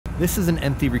This is an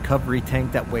empty recovery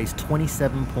tank that weighs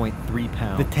 27.3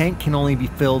 pounds. The tank can only be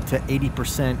filled to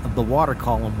 80% of the water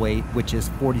column weight, which is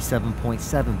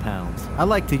 47.7 pounds. I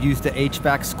like to use the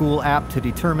HVAC school app to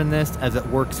determine this, as it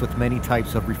works with many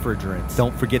types of refrigerants.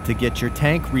 Don't forget to get your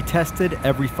tank retested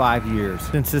every 5 years.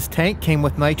 Since this tank came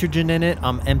with nitrogen in it,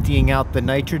 I'm emptying out the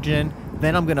nitrogen.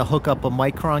 Then I'm going to hook up a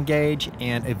micron gauge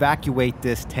and evacuate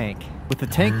this tank. With a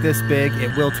tank this big,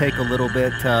 it will take a little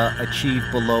bit to achieve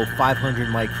below 500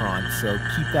 microns, so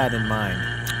keep that in mind.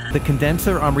 The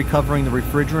condenser I'm recovering the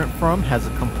refrigerant from has a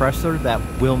compressor that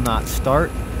will not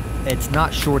start. It's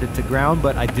not shorted to ground,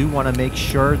 but I do want to make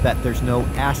sure that there's no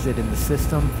acid in the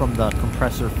system from the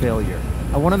compressor failure.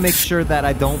 I want to make sure that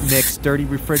I don't mix dirty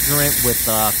refrigerant with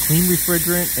clean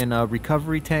refrigerant in a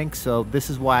recovery tank, so this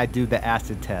is why I do the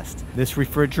acid test. This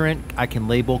refrigerant I can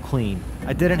label clean.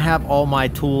 I didn't have all my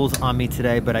tools on me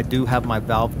today, but I do have my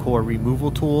valve core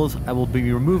removal tools. I will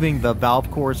be removing the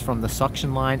valve cores from the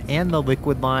suction line and the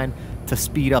liquid line to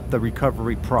speed up the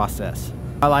recovery process.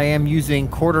 While I am using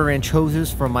 1/4-inch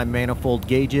hoses from my manifold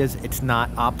gauges, it's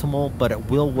not optimal, but it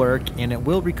will work and it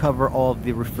will recover all of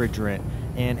the refrigerant.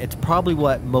 And it's probably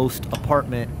what most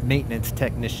apartment maintenance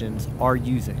technicians are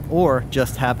using or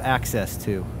just have access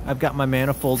to. I've got my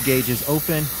manifold gauges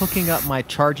open, hooking up my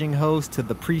charging hose to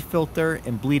the pre-filter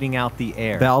and bleeding out the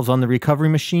air. Valves on the recovery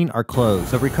machine are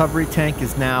closed. The recovery tank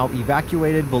is now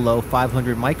evacuated below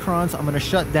 500 microns. I'm going to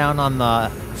shut down on the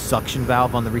suction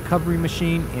valve on the recovery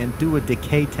machine and do a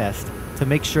decay test to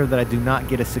make sure that I do not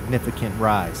get a significant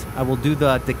rise. I will do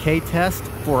the decay test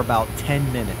for about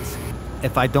 10 minutes.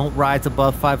 If I don't rise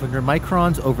above 500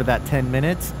 microns over that 10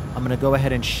 minutes, I'm going to go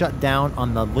ahead and shut down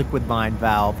on the liquid line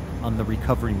valve on the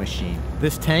recovery machine.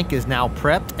 This tank is now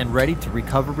prepped and ready to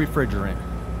recover refrigerant.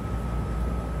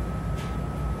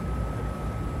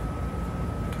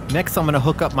 Next, I'm going to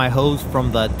hook up my hose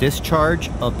from the discharge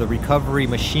of the recovery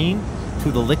machine to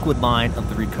the liquid line of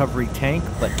the recovery tank,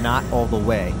 but not all the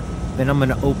way. Then I'm going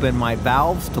to open my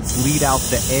valves to bleed out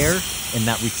the air in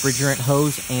that refrigerant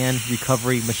hose and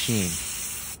recovery machine.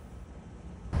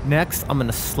 Next, I'm going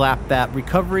to slap that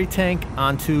recovery tank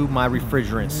onto my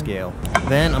refrigerant scale.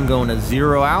 Then I'm going to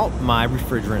zero out my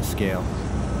refrigerant scale.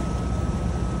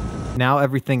 Now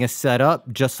everything is set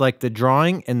up just like the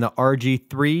drawing in the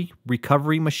RG3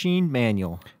 recovery machine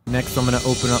manual. Next, I'm going to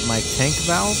open up my tank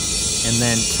valve and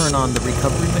then turn on the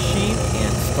recovery machine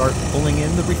and start pulling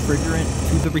in the refrigerant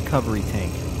to the recovery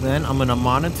tank. Then I'm going to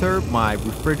monitor my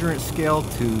refrigerant scale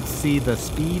to see the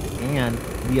speed and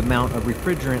the amount of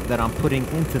refrigerant that I'm putting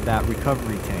into that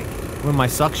recovery tank. When my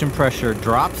suction pressure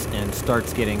drops and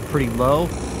starts getting pretty low,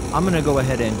 I'm going to go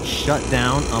ahead and shut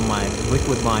down on my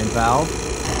liquid line valve.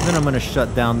 Then I'm going to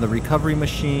shut down the recovery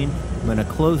machine. I'm going to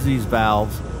close these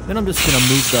valves. Then I'm just going to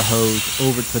move the hose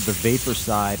over to the vapor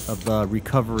side of the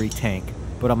recovery tank.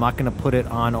 But I'm not going to put it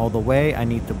on all the way. I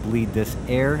need to bleed this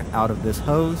air out of this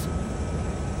hose.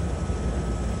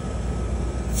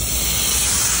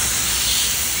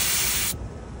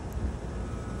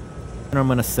 And I'm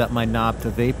going to set my knob to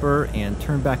vapor and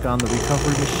turn back on the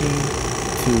recovery machine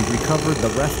to recover the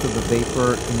rest of the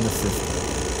vapor in the system.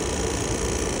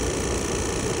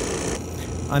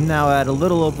 I'm now at a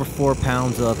little over 4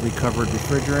 pounds of recovered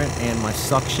refrigerant and my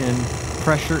suction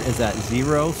pressure is at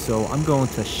 0, so I'm going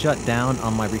to shut down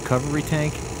on my recovery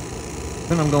tank.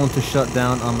 Then I'm going to shut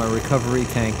down on my recovery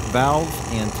tank valves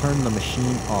and turn the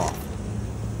machine off.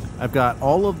 I've got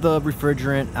all of the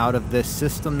refrigerant out of this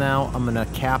system now. I'm going to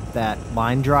cap that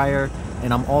line dryer,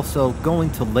 and I'm also going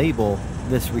to label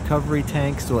this recovery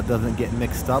tank so it doesn't get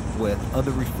mixed up with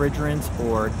other refrigerants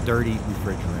or dirty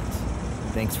refrigerants.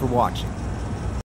 Thanks for watching.